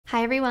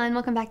Hi everyone,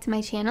 welcome back to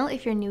my channel.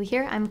 If you're new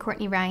here, I'm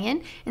Courtney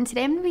Ryan, and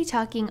today I'm going to be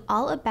talking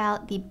all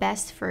about the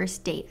best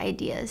first date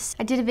ideas.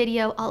 I did a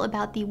video all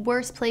about the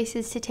worst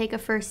places to take a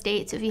first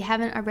date, so if you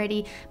haven't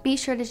already, be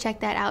sure to check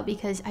that out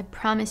because I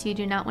promise you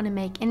do not want to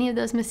make any of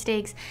those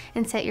mistakes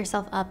and set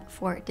yourself up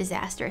for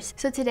disasters.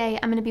 So today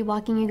I'm going to be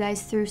walking you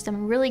guys through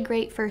some really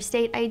great first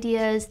date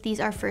ideas. These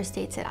are first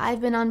dates that I've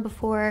been on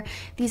before.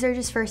 These are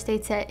just first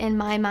dates that in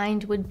my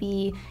mind would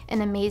be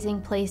an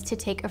amazing place to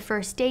take a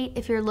first date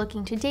if you're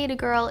looking to date a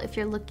girl, if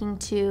you're looking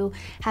to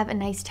have a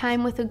nice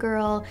time with a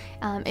girl,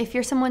 if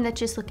you're someone that's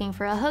just looking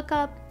for a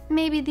hookup,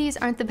 maybe these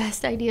aren't the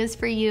best ideas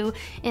for you.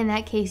 In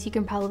that case, you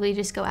can probably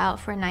just go out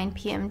for 9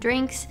 p.m.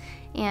 drinks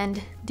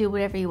and do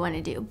whatever you want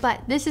to do.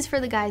 But this is for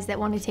the guys that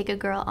want to take a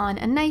girl on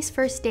a nice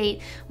first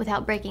date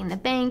without breaking the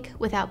bank,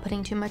 without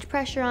putting too much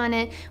pressure on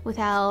it,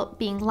 without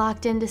being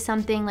locked into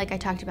something like I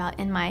talked about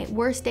in my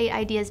worst date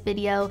ideas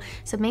video.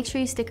 So make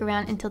sure you stick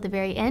around until the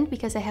very end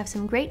because I have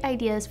some great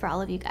ideas for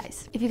all of you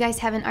guys. If you guys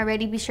haven't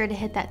already, be sure to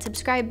hit that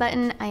subscribe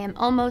button. I am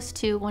almost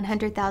to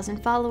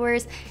 100,000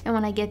 followers, and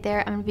when I get there,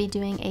 I'm going to be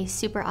doing a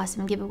super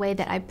awesome giveaway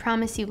that I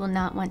promise you will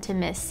not want to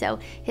miss. So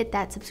hit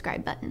that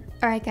subscribe button.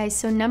 All right guys,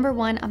 so number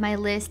one on my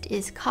list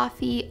is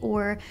coffee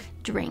or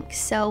drinks.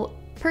 So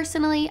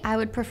personally, I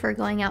would prefer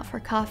going out for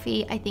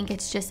coffee. I think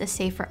it's just a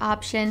safer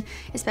option,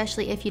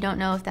 especially if you don't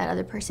know if that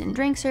other person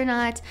drinks or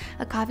not.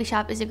 A coffee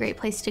shop is a great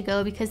place to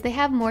go because they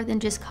have more than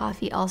just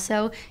coffee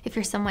also. If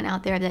you're someone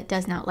out there that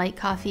does not like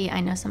coffee, I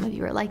know some of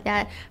you are like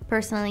that.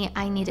 Personally,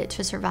 I need it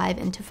to survive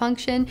and to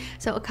function,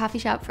 so a coffee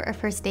shop for a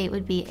first date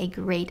would be a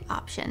great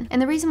option.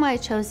 And the reason why I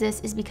chose this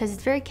is because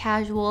it's very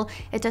casual.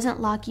 It doesn't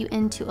lock you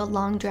into a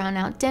long drawn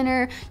out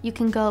dinner. You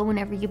can go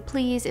whenever you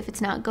please if it's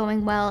not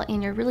going well,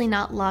 and you're really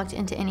not locked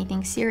into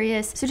anything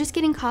serious. So just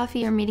getting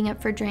coffee or meeting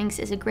up for drinks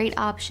is a great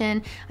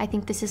option. I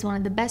think this is one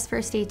of the best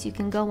first dates you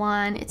can go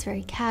on. It's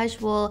very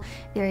casual,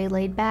 very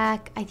laid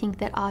back. I think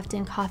that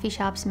often coffee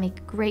shops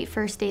make great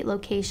first date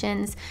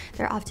locations.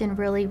 They're often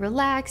really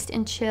relaxed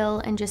and chill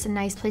and just a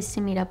nice place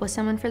to meet up with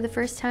someone for the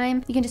first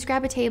time. You can just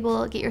grab a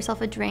table, get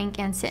yourself a drink,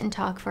 and sit and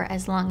talk for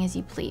as long as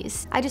you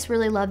please. I just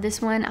really love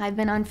this one. I've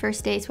been on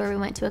first dates where we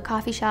went to a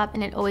coffee shop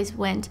and it always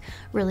went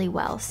really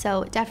well.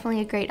 So definitely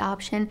a great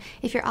option.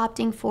 If you're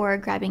opting for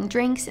grabbing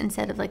drinks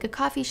instead of like a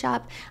coffee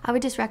shop, I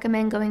would just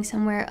recommend going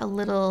somewhere a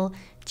little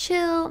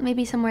chill,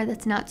 maybe somewhere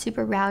that's not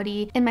super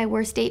rowdy. In my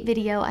worst date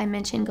video, I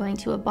mentioned going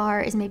to a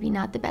bar is maybe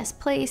not the best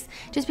place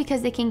just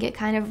because they can get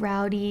kind of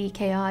rowdy,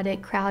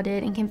 chaotic,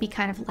 crowded, and can be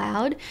kind of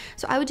loud.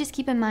 So I would just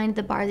keep in mind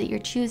the bar that you're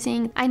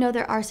choosing. I know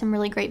there are some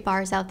really great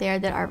bars out there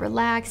that are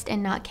relaxed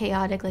and not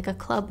chaotic like a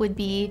club would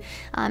be.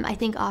 I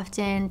think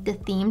often the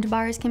themed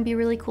bars can be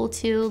really cool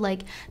too,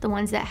 like the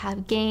ones that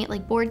have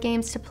board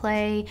games to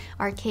play,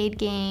 arcade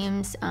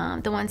games,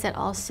 the ones that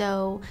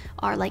also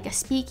are like a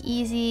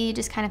speakeasy,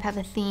 just kind of have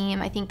a theme.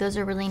 I think those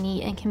are really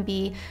neat and can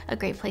be a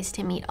great place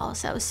to meet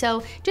also.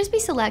 So just be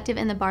selective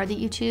in the bar that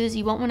you choose.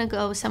 You won't want to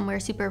go somewhere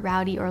super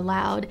rowdy or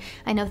loud.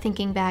 I know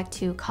thinking back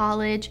to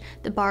college,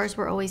 the bars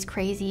were always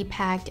crazy,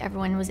 packed,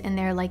 everyone was in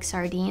there like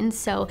sardines,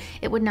 so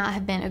it would not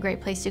have been a great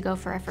place to go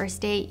for a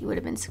first date. You would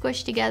have been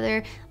squished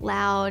together,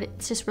 loud.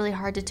 It's just really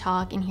hard to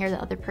talk and hear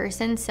the other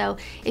person. So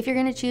if you're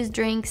going to choose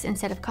drinks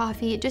instead of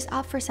coffee, just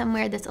opt for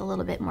somewhere that's a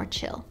little bit more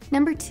chill.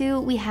 Number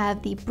two, we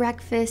have the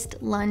breakfast,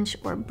 lunch,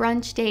 or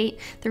brunch date.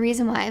 The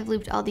reason why I've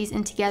looped all these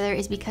in together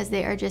is because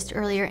they are just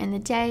earlier in the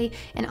day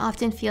and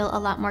often feel a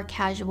lot more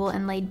casual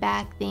and laid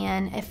back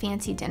than a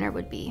fancy dinner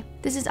would be.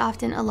 This is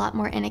often a lot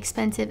more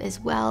inexpensive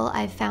as well.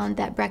 I've found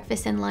that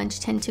breakfast and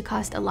lunch tend to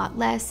cost a lot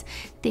less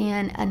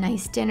than a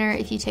nice dinner.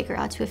 If you take her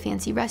out to a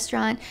fancy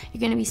restaurant, you're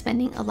going to be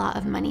spending a lot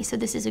of money. So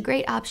this is a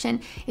great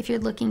option if you're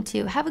looking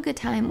to have a good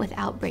time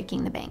without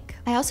breaking the bank.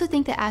 I also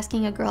think that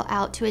asking a girl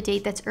out to a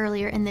date that's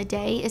earlier in the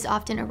day is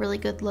often a really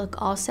good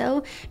look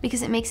also,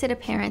 because it makes it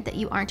apparent that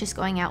you aren't just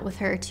going out with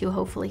her to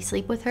hopefully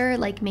sleep with her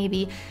like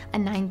maybe a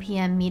 9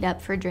 p.m.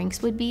 meetup for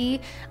drinks would be.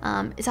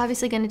 It's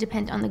obviously going to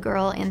depend on the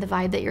girl and the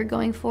vibe that you're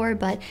going for,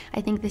 but I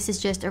think this is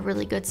just a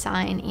really good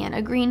sign and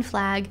a green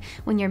flag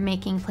when you're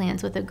making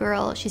plans with a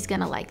girl. She's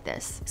gonna like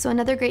this. So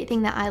another great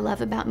thing that I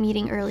love about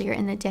meeting earlier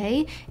in the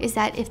day is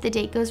that if the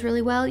date goes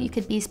really well, you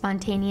could be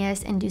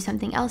spontaneous and do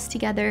something else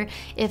together.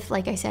 If,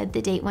 like I said,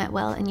 the date went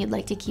well and you'd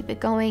like to keep it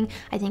going,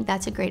 I think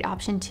that's a great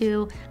option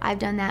too. I've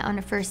done that on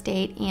a first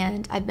date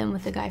and I've been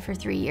with a guy for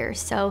 3 years,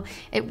 so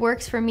it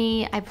works for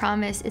me. I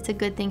promise it's a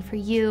good thing for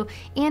you,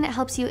 and it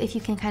helps you if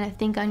you can kind of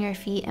think on your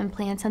feet and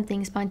plan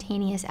something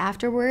spontaneous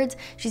afterwards.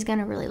 She's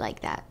gonna really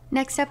like that.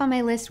 Next up on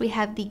my list, we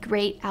have the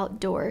great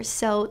outdoors.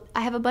 So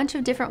I have a bunch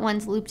of different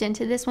ones looped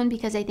into this one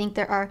because I think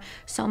there are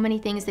so many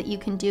things that you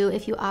can do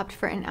if you opt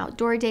for an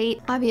outdoor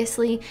date.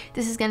 Obviously,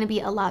 this is going to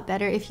be a lot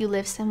better if you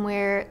live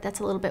somewhere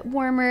that's a little bit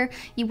warmer.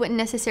 You wouldn't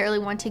necessarily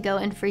want to go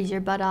and freeze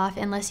your butt off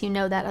unless you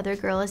know that other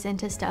girl is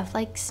into stuff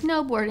like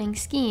snowboarding,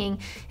 skiing,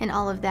 and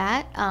all of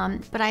that.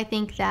 But I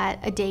think that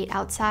a date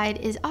outside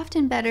is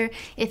often better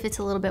if it's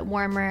a little bit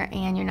warmer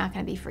and you're not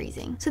going to be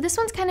freezing. So this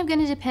one's kind of going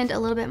to depend a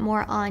little bit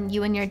more on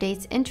you and your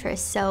date's interest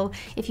interests. So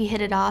if you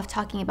hit it off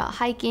talking about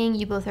hiking,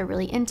 you both are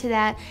really into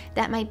that,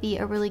 that might be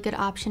a really good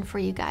option for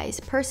you guys.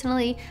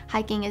 Personally,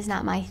 hiking is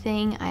not my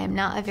thing. I am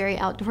not a very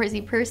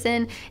outdoorsy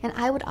person, and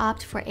I would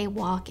opt for a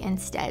walk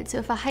instead. So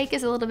if a hike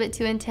is a little bit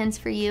too intense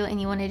for you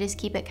and you want to just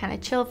keep it kind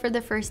of chill for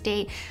the first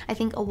date, I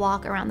think a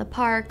walk around the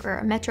park or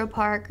a metro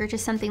park or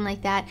just something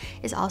like that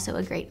is also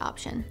a great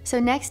option. So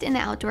next in the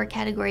outdoor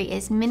category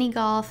is mini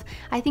golf.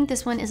 I think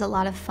this one is a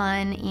lot of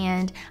fun,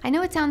 and I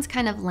know it sounds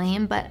kind of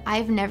lame, but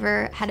I've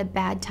never had a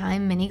bad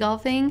time mini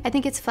golfing. I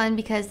think it's fun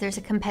because there's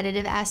a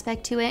competitive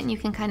aspect to it and you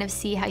can kind of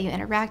see how you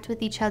interact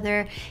with each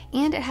other,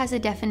 and it has a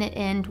definite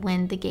end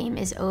when the game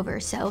is over.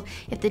 So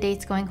if the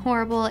date's going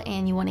horrible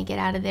and you want to get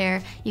out of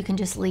there, you can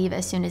just leave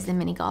as soon as the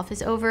mini golf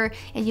is over,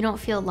 and you don't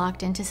feel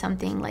locked into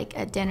something like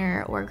a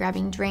dinner or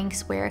grabbing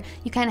drinks where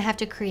you kind of have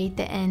to create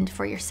the end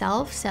for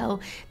yourself. So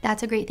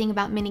that's a great thing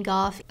about mini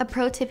golf. A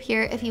pro tip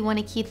here, if you want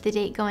to keep the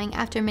date going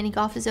after mini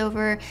golf is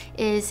over,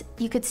 is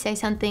you could say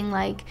something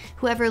like,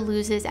 whoever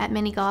loses at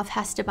mini golf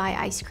has to buy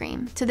ice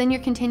cream. So then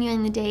you're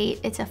continuing the date.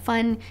 It's a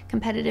fun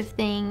competitive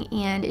thing,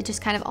 and it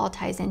just kind of all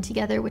ties in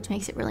together, which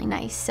makes it really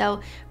nice.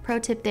 So pro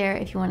tip there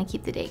if you want to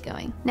keep the date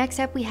going. Next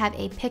up, we have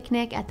a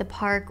picnic at the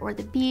park or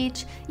the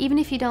beach. Even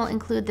if you don't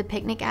include the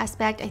picnic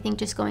aspect, I think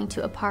just going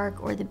to a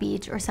park or the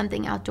beach or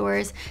something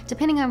outdoors,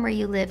 depending on where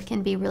you live,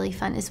 can be really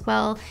fun as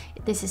well.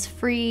 This is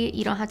free.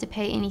 You don't have to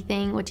pay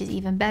anything, which is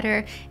even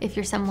better. If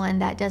you're someone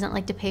that doesn't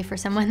like to pay for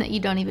someone that you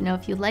don't even know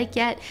if you like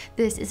yet,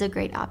 this is a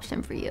great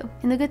option for you.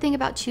 And the good thing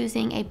about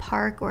choosing a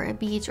park or a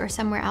beach or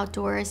somewhere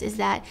outdoors is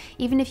that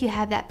even if you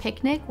have that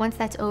picnic, once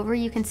that's over,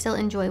 you can still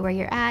enjoy where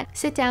you're at.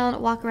 Sit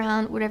down, walk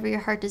around, whatever your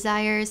heart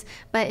desires,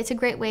 but it's a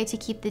great way to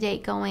keep the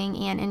date going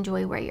and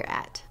enjoy where you're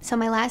at. So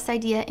my last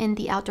idea in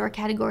the outdoor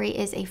category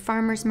is a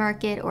farmer's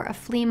market or a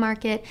flea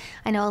market.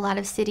 I know a lot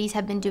of cities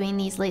have been doing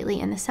these lately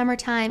in the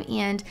summertime,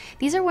 and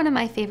these are one of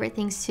my favorite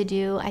things to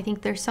do. I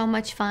think they're so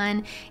much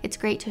fun. It's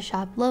great to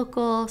shop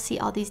local, see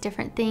all these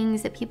different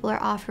things that people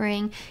are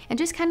offering, and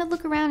just kind of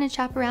look around and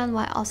shop around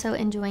while also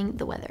enjoying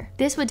the weather.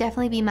 This would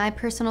definitely be my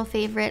personal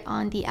favorite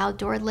on the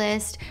outdoor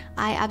list.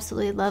 I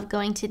absolutely love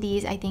going to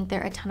these. I think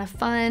they're a ton of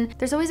fun.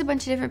 There's always a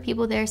bunch of different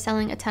people there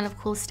selling a ton of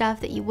cool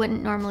stuff that you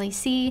wouldn't normally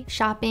see.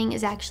 Shopping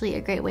is actually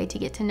a great way to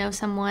get to know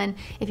someone.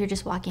 If you're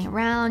just walking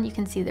around, you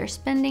can see their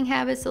spending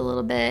habits a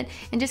little bit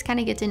and just kind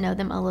of get to know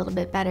them a little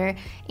bit better.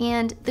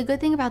 And the good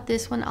thing about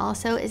this one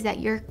also is that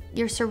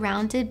you're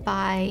surrounded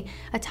by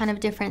a ton of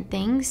different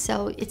things,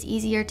 so it's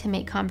easier to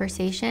make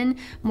conversation,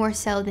 more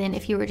so than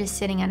if you were just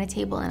sitting at a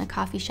table in a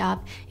coffee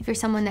shop. If you're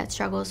someone that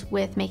struggles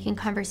with making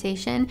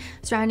conversation,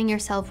 surrounding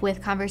yourself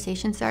with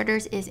conversation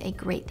starters is a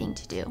great thing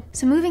to do.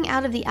 So moving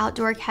out of the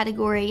outdoor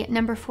category,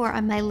 number 4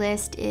 on my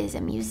list is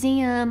a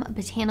museum, a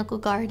botanical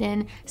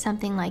garden,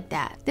 something like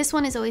that. This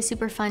one is always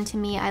super fun to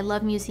me. I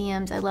love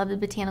museums. I love the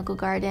botanical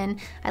garden.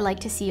 I like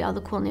to see all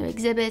the cool new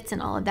exhibits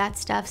and all of that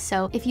stuff.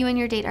 So if you and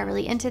your date are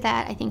really into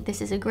that, I think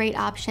this is a great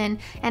option.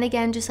 And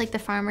again, just like the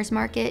farmer's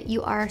market,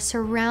 you are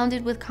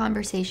surrounded with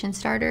conversation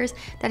starters.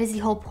 That is the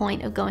whole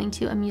point of going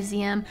to a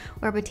museum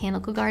or a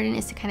botanical garden,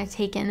 is to kind of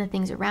take in the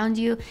things around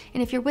you.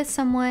 And if you're with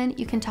someone,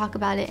 you can talk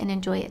about it and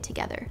enjoy it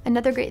together.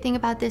 Another great thing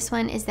about this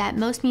one is that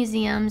most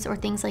museums or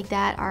things like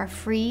that are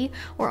free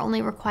or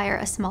only require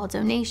a small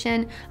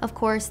donation. Of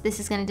course, this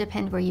is going to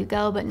depend where you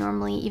go, but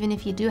normally, even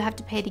if you do have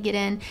to pay to get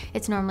in,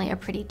 it's normally a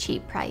pretty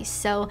cheap price.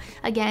 So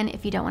again,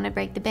 if you don't want to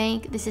break the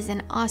bank, this is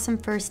an awesome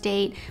first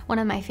date, one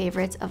of my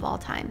favorites of all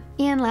time.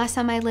 And last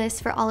on my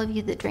list, for all of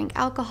you that drink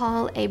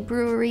alcohol, a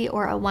brewery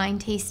or a wine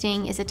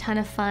tasting is a ton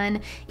of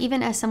fun.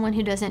 Even as someone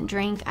who doesn't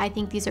drink, I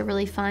think these are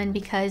really fun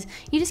because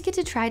you just get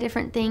to try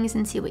different things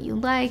and see what you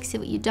like, see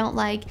what you don't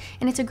like,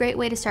 and it's a great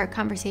way to start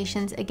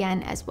conversations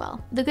again as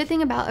well. The good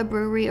thing about a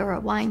brewery or a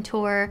wine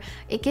tour,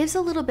 it gives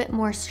a little bit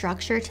more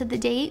structure to the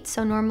date.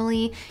 So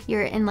normally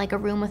you're in like a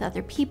room with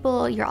other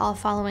people, you're all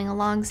following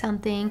along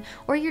something,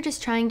 or you're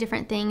just trying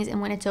different things,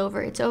 and when it's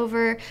over, it's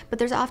over. But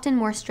there's often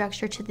more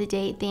structure to the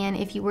date than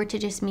if you were to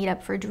just meet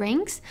up for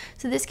drinks.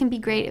 So this can be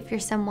great if you're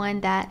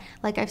someone that,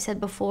 like I've said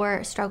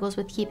before, struggles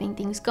with keeping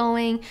things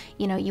going.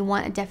 You know, you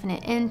want a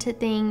definite end to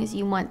things,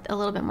 you want a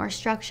little bit more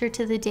structure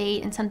to the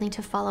date and something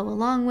to follow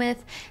along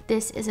with.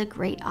 This is a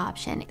great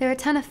option. They're a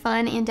ton of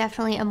fun and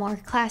definitely a more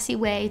classy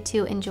way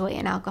to enjoy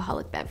an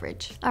alcoholic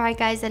beverage. All right,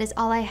 guys, that is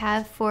all I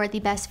have for the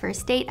best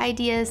first date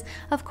ideas.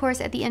 Of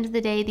course, at the end of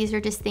the day, these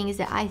are just things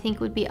that I think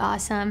would be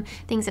awesome,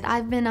 things that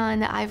I've been on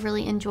that I've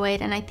really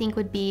enjoyed, and I think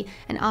would be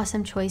an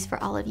awesome choice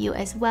for all of you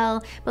as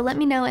well. But let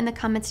me know in the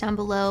comments down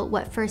below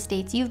what first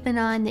dates you've been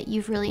on that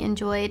you've really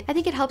enjoyed. I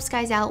think it helps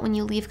guys out when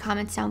you leave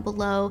comments down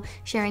below,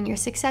 sharing your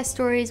success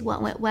stories,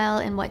 what went well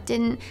and what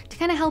didn't, to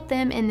kind of help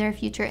them in their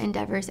future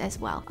endeavors as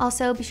well.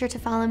 Also, be sure to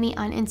follow me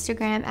on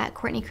Instagram at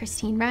Courtney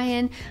Christine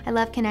Ryan. I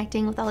love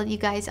connecting with all of you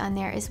guys on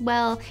there as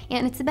well,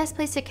 and it's the best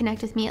place to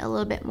connect with me a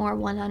little bit more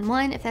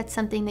one-on-one if that's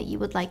something that you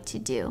would like to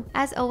do.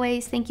 As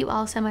always, thank you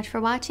all so much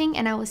for watching,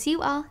 and I will see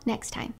you all next time.